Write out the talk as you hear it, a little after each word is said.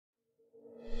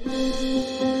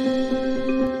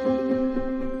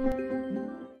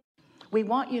We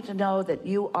want you to know that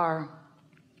you are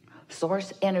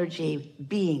source energy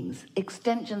beings,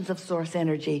 extensions of source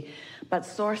energy, but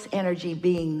source energy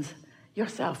beings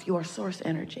yourself. You are source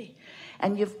energy.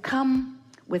 And you've come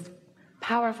with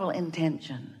powerful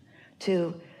intention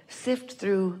to sift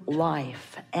through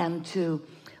life and to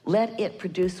let it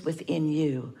produce within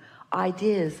you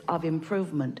ideas of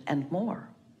improvement and more.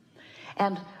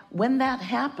 And when that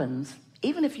happens,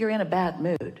 even if you're in a bad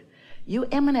mood, you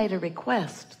emanate a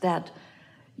request that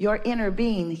your inner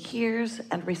being hears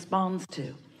and responds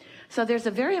to. So there's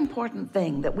a very important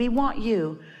thing that we want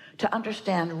you to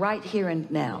understand right here and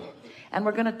now. And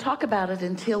we're going to talk about it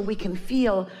until we can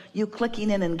feel you clicking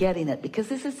in and getting it, because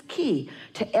this is key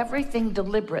to everything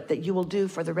deliberate that you will do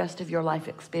for the rest of your life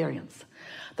experience.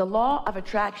 The law of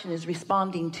attraction is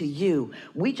responding to you.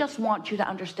 We just want you to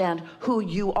understand who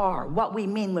you are, what we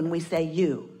mean when we say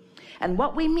you. And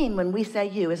what we mean when we say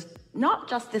you is not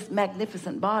just this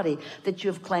magnificent body that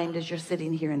you've claimed as you're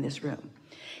sitting here in this room.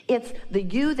 It's the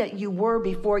you that you were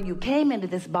before you came into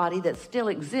this body that still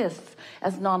exists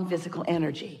as non-physical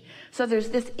energy. So there's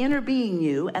this inner being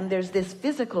you and there's this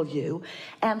physical you,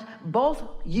 and both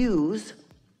yous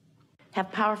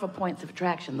have powerful points of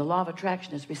attraction. The law of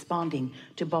attraction is responding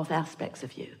to both aspects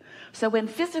of you. So when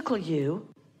physical you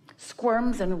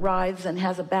squirms and writhes and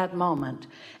has a bad moment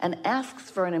and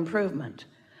asks for an improvement,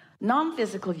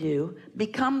 non-physical you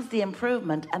becomes the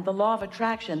improvement, and the law of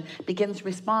attraction begins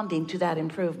responding to that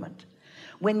improvement.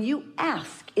 When you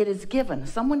ask, it is given.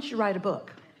 Someone should write a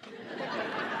book.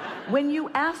 When you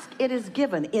ask, it is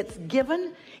given. It's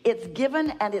given,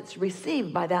 and it's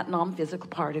received by that non-physical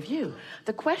part of you.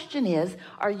 The question is,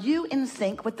 are you in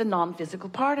sync with the non-physical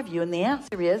part of you? And the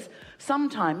answer is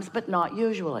sometimes, but not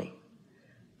usually.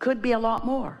 Could be a lot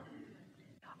more.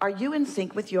 Are you in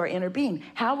sync with your inner being?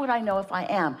 How would I know if I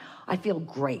am? I feel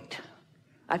great.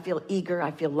 I feel eager. I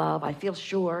feel love. I feel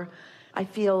sure. I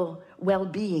feel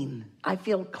well-being. I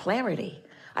feel clarity.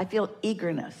 I feel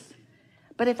eagerness.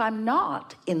 But if I'm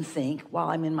not in sync while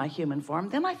I'm in my human form,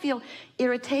 then I feel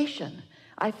irritation.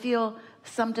 I feel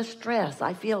some distress.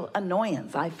 I feel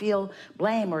annoyance. I feel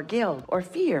blame or guilt or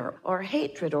fear or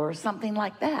hatred or something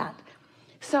like that.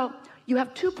 So you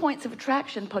have 2 points of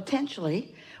attraction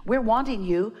potentially. We're wanting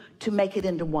you to make it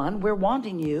into one. We're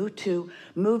wanting you to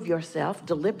move yourself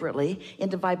deliberately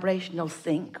into vibrational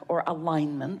sync or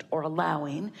alignment or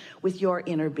allowing with your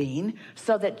inner being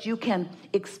so that you can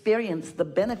experience the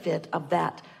benefit of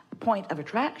that point of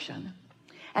attraction.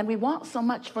 And we want so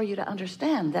much for you to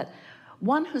understand that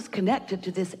one who's connected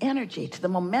to this energy, to the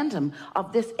momentum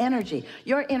of this energy,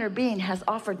 your inner being has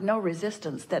offered no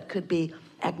resistance that could be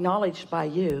acknowledged by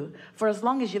you for as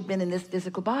long as you've been in this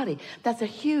physical body. That's a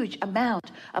huge amount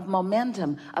of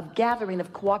momentum, of gathering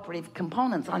of cooperative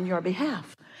components on your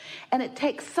behalf. And it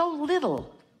takes so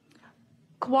little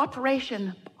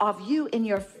cooperation of you in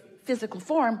your physical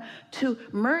form to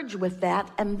merge with that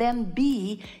and then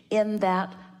be in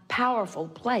that powerful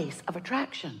place of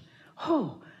attraction.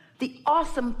 Oh, the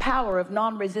awesome power of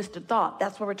non-resistant thought.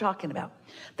 That's what we're talking about.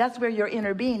 That's where your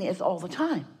inner being is all the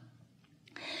time.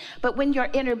 But when your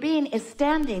inner being is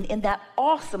standing in that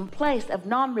awesome place of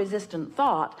non-resistant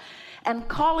thought and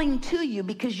calling to you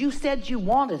because you said you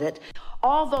wanted it,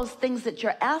 all those things that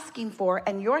you're asking for,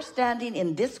 and you're standing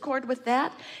in discord with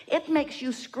that, it makes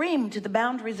you scream to the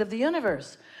boundaries of the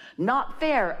universe. Not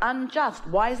fair, unjust.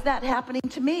 Why is that happening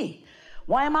to me?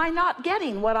 Why am I not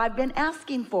getting what I've been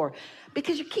asking for?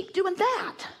 Because you keep doing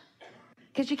that.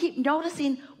 Because you keep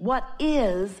noticing what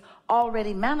is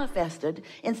already manifested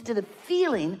instead of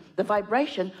feeling the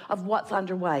vibration of what's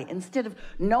underway. Instead of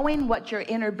knowing what your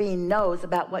inner being knows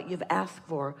about what you've asked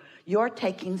for, you're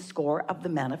taking score of the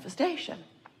manifestation.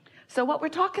 So what we're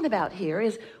talking about here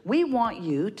is we want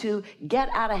you to get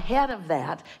out ahead of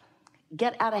that,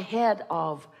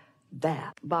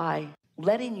 by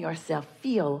letting yourself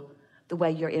feel the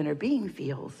way your inner being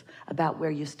feels about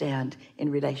where you stand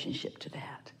in relationship to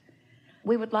that.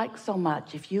 We would like so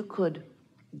much if you could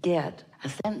get a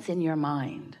sense in your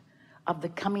mind of the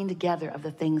coming together of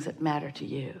the things that matter to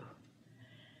you.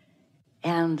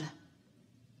 And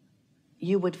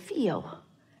you would feel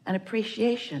an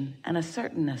appreciation and a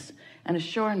certainness and a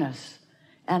sureness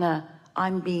and a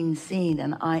I'm being seen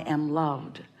and I am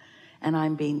loved and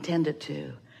I'm being tended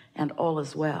to and all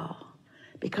is well.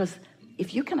 Because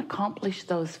if you can accomplish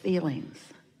those feelings,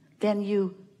 then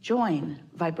you join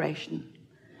vibration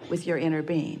with your inner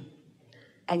being.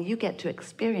 And you get to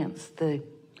experience the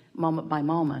moment by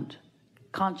moment,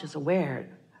 conscious, aware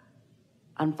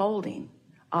unfolding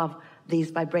of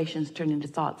these vibrations turn into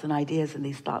thoughts and ideas, and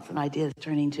these thoughts and ideas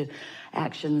turn into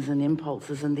actions and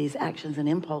impulses, and these actions and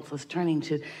impulses turn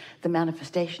into the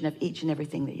manifestation of each and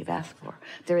everything that you've asked for.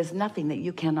 There is nothing that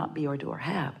you cannot be or do or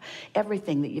have.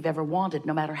 Everything that you've ever wanted,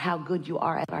 no matter how good you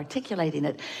are at articulating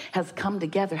it, has come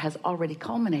together, has already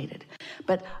culminated.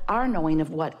 But our knowing of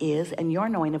what is and your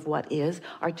knowing of what is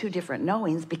are two different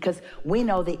knowings, because we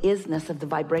know the isness of the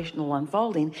vibrational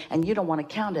unfolding, and you don't want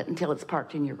to count it until it's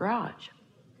parked in your garage.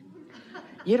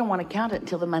 You don't want to count it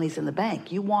until the money's in the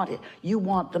bank. You want it. You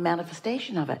want the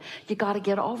manifestation of it. You got to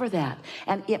get over that.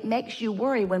 And it makes you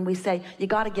worry when we say you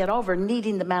got to get over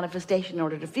needing the manifestation in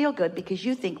order to feel good, because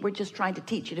you think we're just trying to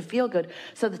teach you to feel good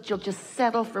so that you'll just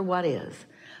settle for what is.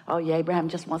 Oh, yeah, Abraham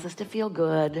just wants us to feel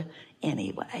good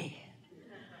anyway.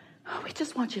 Oh, we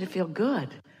just want you to feel good.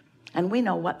 And we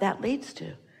know what that leads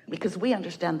to, because we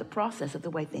understand the process of the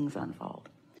way things unfold.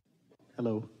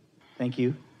 Hello. Thank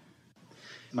you.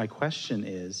 My question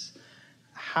is,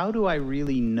 how do I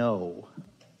really know?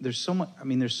 There's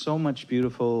so much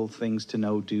beautiful things to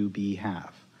know, do, be,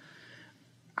 have.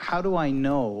 How do I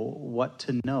know what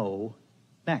to know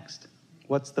next?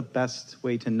 What's the best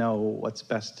way to know what's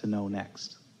best to know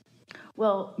next?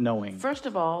 Well, knowing. First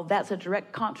of all, that's a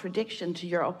direct contradiction to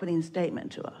your opening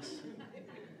statement to us.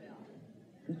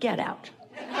 Get out.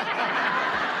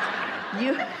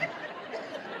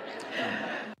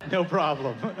 No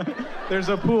problem. There's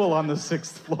a pool on the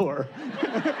 6th floor.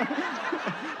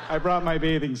 I brought my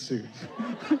bathing suit.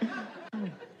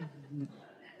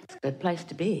 It's a good place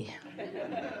to be.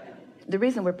 The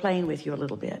reason we're playing with you a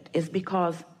little bit is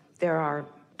because there are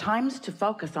times to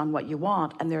focus on what you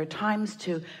want, and there are times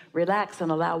to relax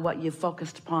and allow what you've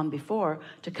focused upon before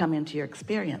to come into your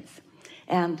experience.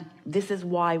 And this is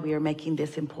why we are making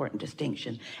this important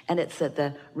distinction. And it's at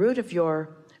the root of your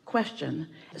question,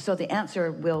 so the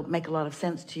answer will make a lot of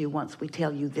sense to you once we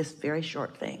tell you this very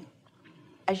short thing.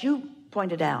 As you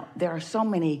pointed out, there are so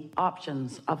many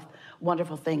options of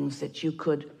wonderful things that you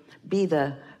could be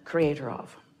the creator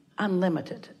of,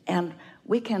 unlimited. And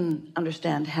we can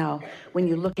understand how, when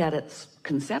you look at it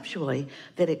conceptually,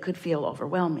 that it could feel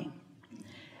overwhelming.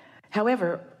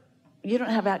 However, you don't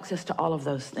have access to all of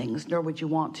those things, nor would you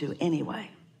want to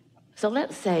anyway. So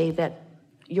let's say that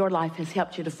your life has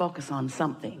helped you to focus on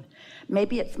something.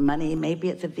 Maybe it's money, maybe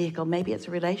it's a vehicle, maybe it's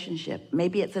a relationship,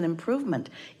 maybe it's an improvement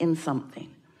in something.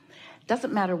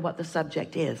 Doesn't matter what the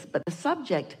subject is, but the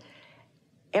subject,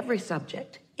 every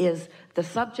subject, is the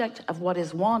subject of what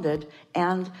is wanted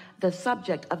and the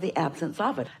subject of the absence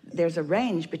of it. There's a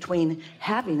range between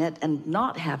having it and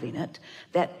not having it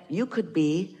that you could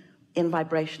be in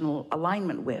vibrational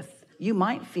alignment with. You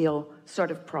might feel sort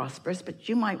of prosperous, but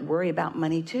you might worry about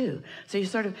money too. So you're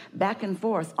sort of back and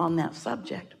forth on that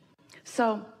subject.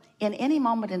 So in any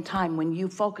moment in time when you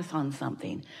focus on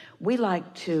something, we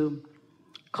like to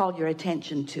call your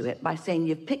attention to it by saying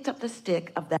you've picked up the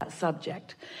stick of that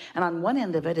subject. And on one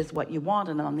end of it is what you want,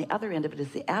 and on the other end of it is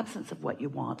the absence of what you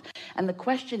want. And the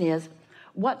question is,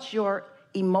 what's your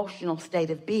emotional state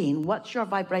of being? What's your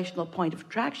vibrational point of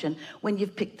attraction when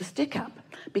you've picked the stick up?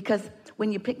 Because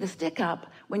when you pick the stick up,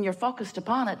 when you're focused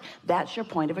upon it, that's your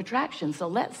point of attraction. So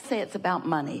let's say it's about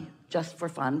money, just for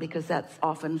fun, because that's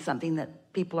often something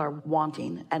that people are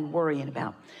wanting and worrying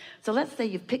about. So let's say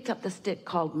you've picked up the stick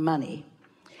called money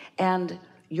and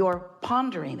you're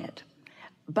pondering it,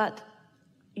 but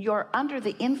you're under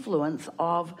the influence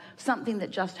of something that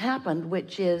just happened,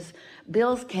 which is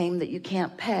bills came that you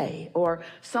can't pay, or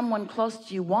someone close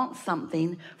to you wants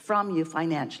something from you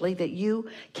financially that you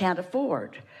can't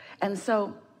afford. And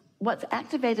so what's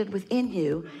activated within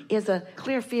you is a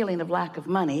clear feeling of lack of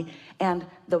money, and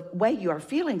the way you are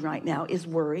feeling right now is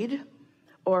worried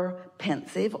or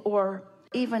pensive or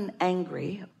even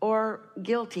angry or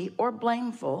guilty or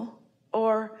blameful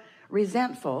or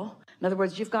resentful. In other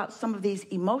words, you've got some of these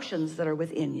emotions that are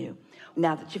within you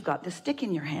now that you've got the stick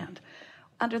in your hand.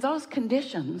 Under those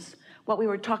conditions, what we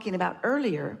were talking about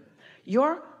earlier,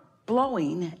 you're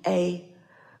blowing a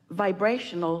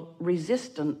vibrational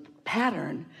resistant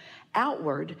pattern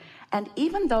outward, and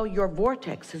even though your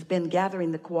vortex has been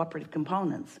gathering the cooperative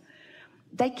components,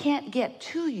 they can't get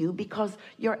to you because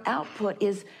your output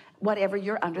is whatever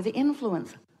you're under the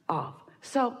influence of.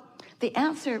 So the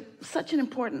answer, such an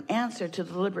important answer to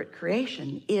deliberate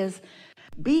creation, is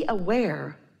be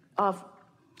aware of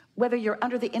whether you're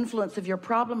under the influence of your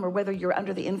problem or whether you're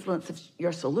under the influence of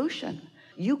your solution.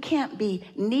 You can't be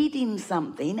needing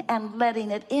something and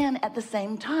letting it in at the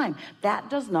same time.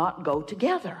 That does not go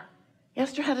together.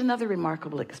 Esther had another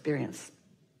remarkable experience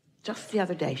just the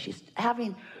other day. She's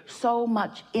having so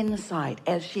much insight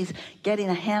as she's getting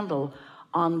a handle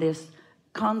on this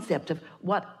concept of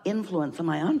what influence am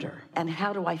I under and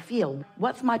how do I feel?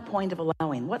 What's my point of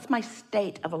allowing? What's my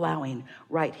state of allowing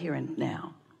right here and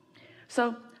now?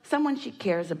 So someone she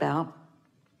cares about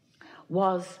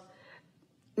was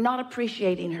not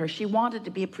appreciating her. She wanted to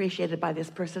be appreciated by this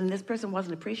person, and this person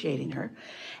wasn't appreciating her.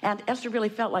 And Esther really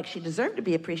felt like she deserved to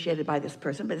be appreciated by this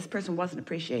person, but this person wasn't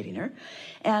appreciating her.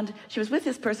 And she was with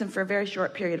this person for a very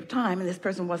short period of time, and this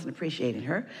person wasn't appreciating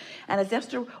her. And as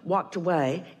Esther walked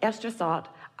away, Esther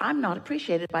thought, I'm not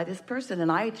appreciated by this person,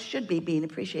 and I should be being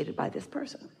appreciated by this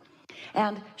person.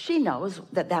 And she knows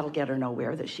that that'll get her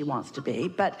nowhere, that she wants to be,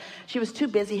 but she was too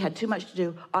busy, had too much to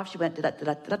do. Off she went,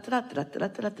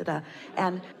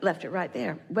 and left it right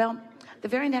there. Well, the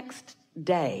very next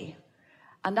day,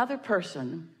 another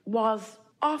person was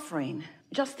offering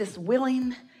just this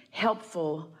willing,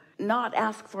 helpful, not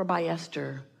asked for by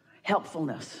Esther,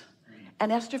 helpfulness.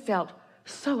 And Esther felt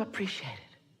so appreciated.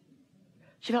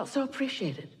 She felt so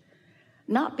appreciated.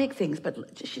 Not big things, but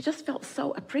she just felt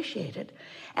so appreciated.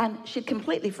 And she'd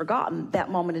completely forgotten that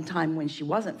moment in time when she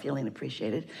wasn't feeling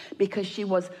appreciated, because she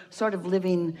was sort of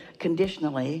living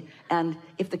conditionally. And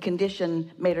if the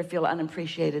condition made her feel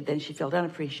unappreciated, then she felt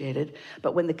unappreciated.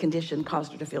 But when the condition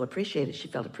caused her to feel appreciated, she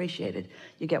felt appreciated.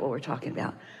 You get what we're talking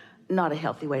about. Not a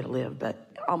healthy way to live, but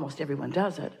almost everyone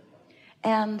does it.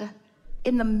 And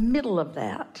in the middle of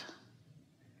that,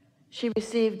 she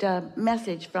received a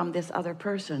message from this other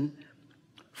person,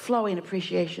 flowing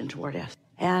appreciation toward Esther.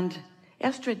 And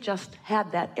Esther had just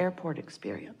had that airport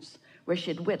experience where she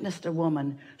had witnessed a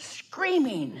woman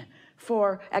screaming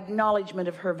for acknowledgement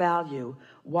of her value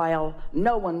while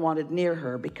no one wanted near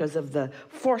her because of the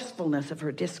forcefulness of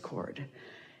her discord.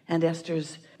 And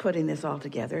Esther's putting this all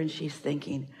together, and she's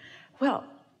thinking, well,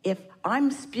 if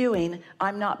I'm spewing,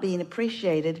 I'm not being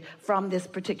appreciated from this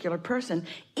particular person.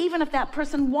 Even if that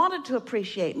person wanted to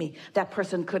appreciate me, that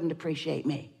person couldn't appreciate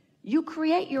me. You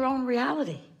create your own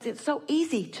reality. It's so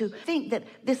easy to think that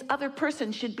this other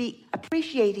person should be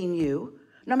appreciating you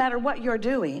no matter what you're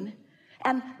doing.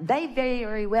 And they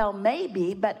very well may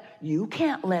be, but you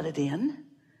can't let it in.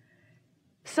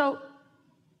 So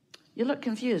you look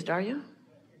confused, are you?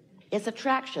 It's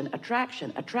attraction,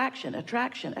 attraction, attraction,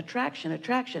 attraction, attraction,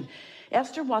 attraction.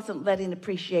 Esther wasn't letting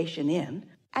appreciation in,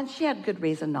 and she had good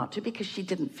reason not to, because she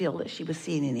didn't feel that she was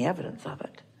seeing any evidence of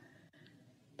it.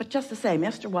 But just the same,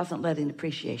 Esther wasn't letting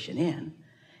appreciation in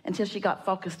until she got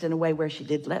focused in a way where she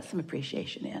did let some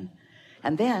appreciation in.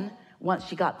 And then once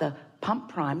she got the pump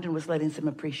primed and was letting some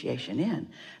appreciation in,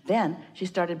 then she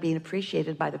started being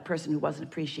appreciated by the person who wasn't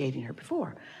appreciating her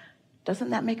before. Doesn't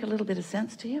that make a little bit of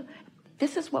sense to you?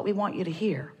 This is what we want you to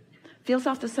hear. Feels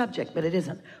off the subject, but it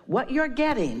isn't. What you're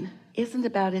getting isn't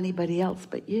about anybody else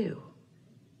but you,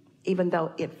 even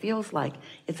though it feels like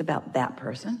it's about that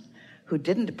person who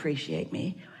didn't appreciate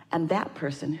me and that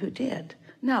person who did.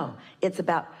 No, it's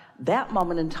about that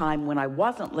moment in time when I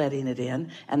wasn't letting it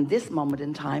in, and this moment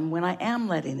in time when I am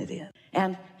letting it in.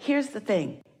 And here's the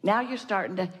thing. Now you're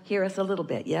starting to hear us a little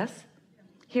bit, yes?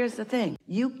 Here's the thing.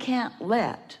 You can't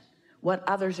let what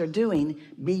others are doing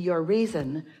be your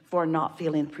reason for not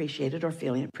feeling appreciated or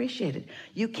feeling appreciated.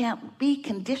 You can't be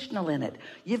conditional in it.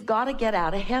 You've got to get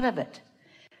out ahead of it.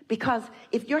 Because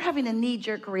if you're having a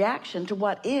knee-jerk reaction to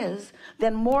what is,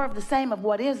 then more of the same of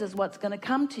what is what's going to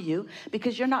come to you,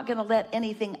 because you're not going to let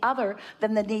anything other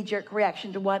than the knee-jerk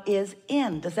reaction to what is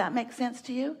in. Does that make sense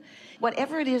to you?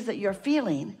 Whatever it is that you're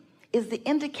feeling is the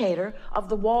indicator of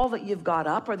the wall that you've got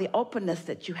up or the openness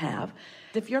that you have.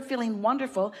 If you're feeling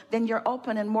wonderful, then you're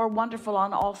open and more wonderful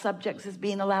on all subjects is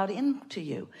being allowed into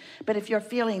you. But if you're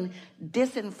feeling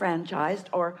disenfranchised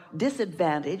or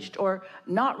disadvantaged or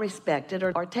not respected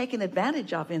or taken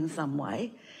advantage of in some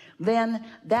way, then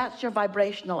that's your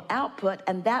vibrational output,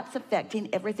 and that's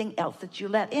affecting everything else that you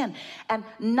let in. And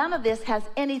none of this has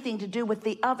anything to do with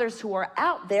the others who are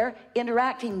out there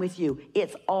interacting with you.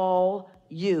 It's all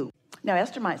you. Now,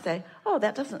 Esther might say, oh,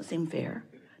 that doesn't seem fair.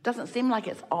 Doesn't seem like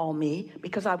it's all me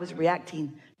because I was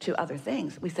reacting to other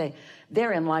things. We say,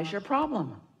 therein lies your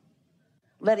problem.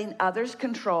 Letting others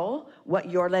control what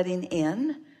you're letting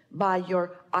in by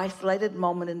your isolated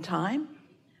moment in time.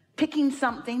 Picking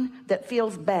something that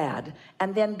feels bad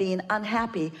and then being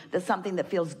unhappy that something that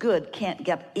feels good can't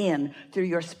get in through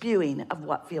your spewing of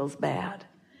what feels bad.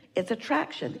 It's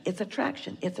attraction, it's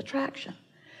attraction, it's attraction.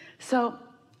 So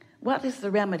what is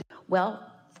the remedy? Well,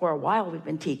 for a while we've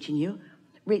been teaching you,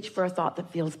 reach for a thought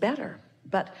that feels better.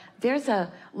 But there's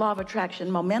a law of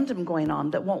attraction momentum going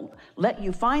on that won't let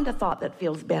you find a thought that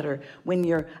feels better when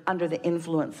you're under the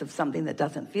influence of something that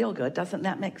doesn't feel good. Doesn't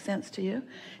that make sense to you?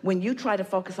 When you try to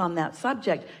focus on that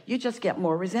subject, you just get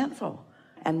more resentful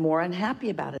and more unhappy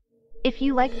about it. If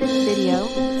you like this video,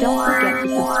 don't forget to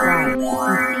subscribe,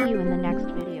 and see you in the next one.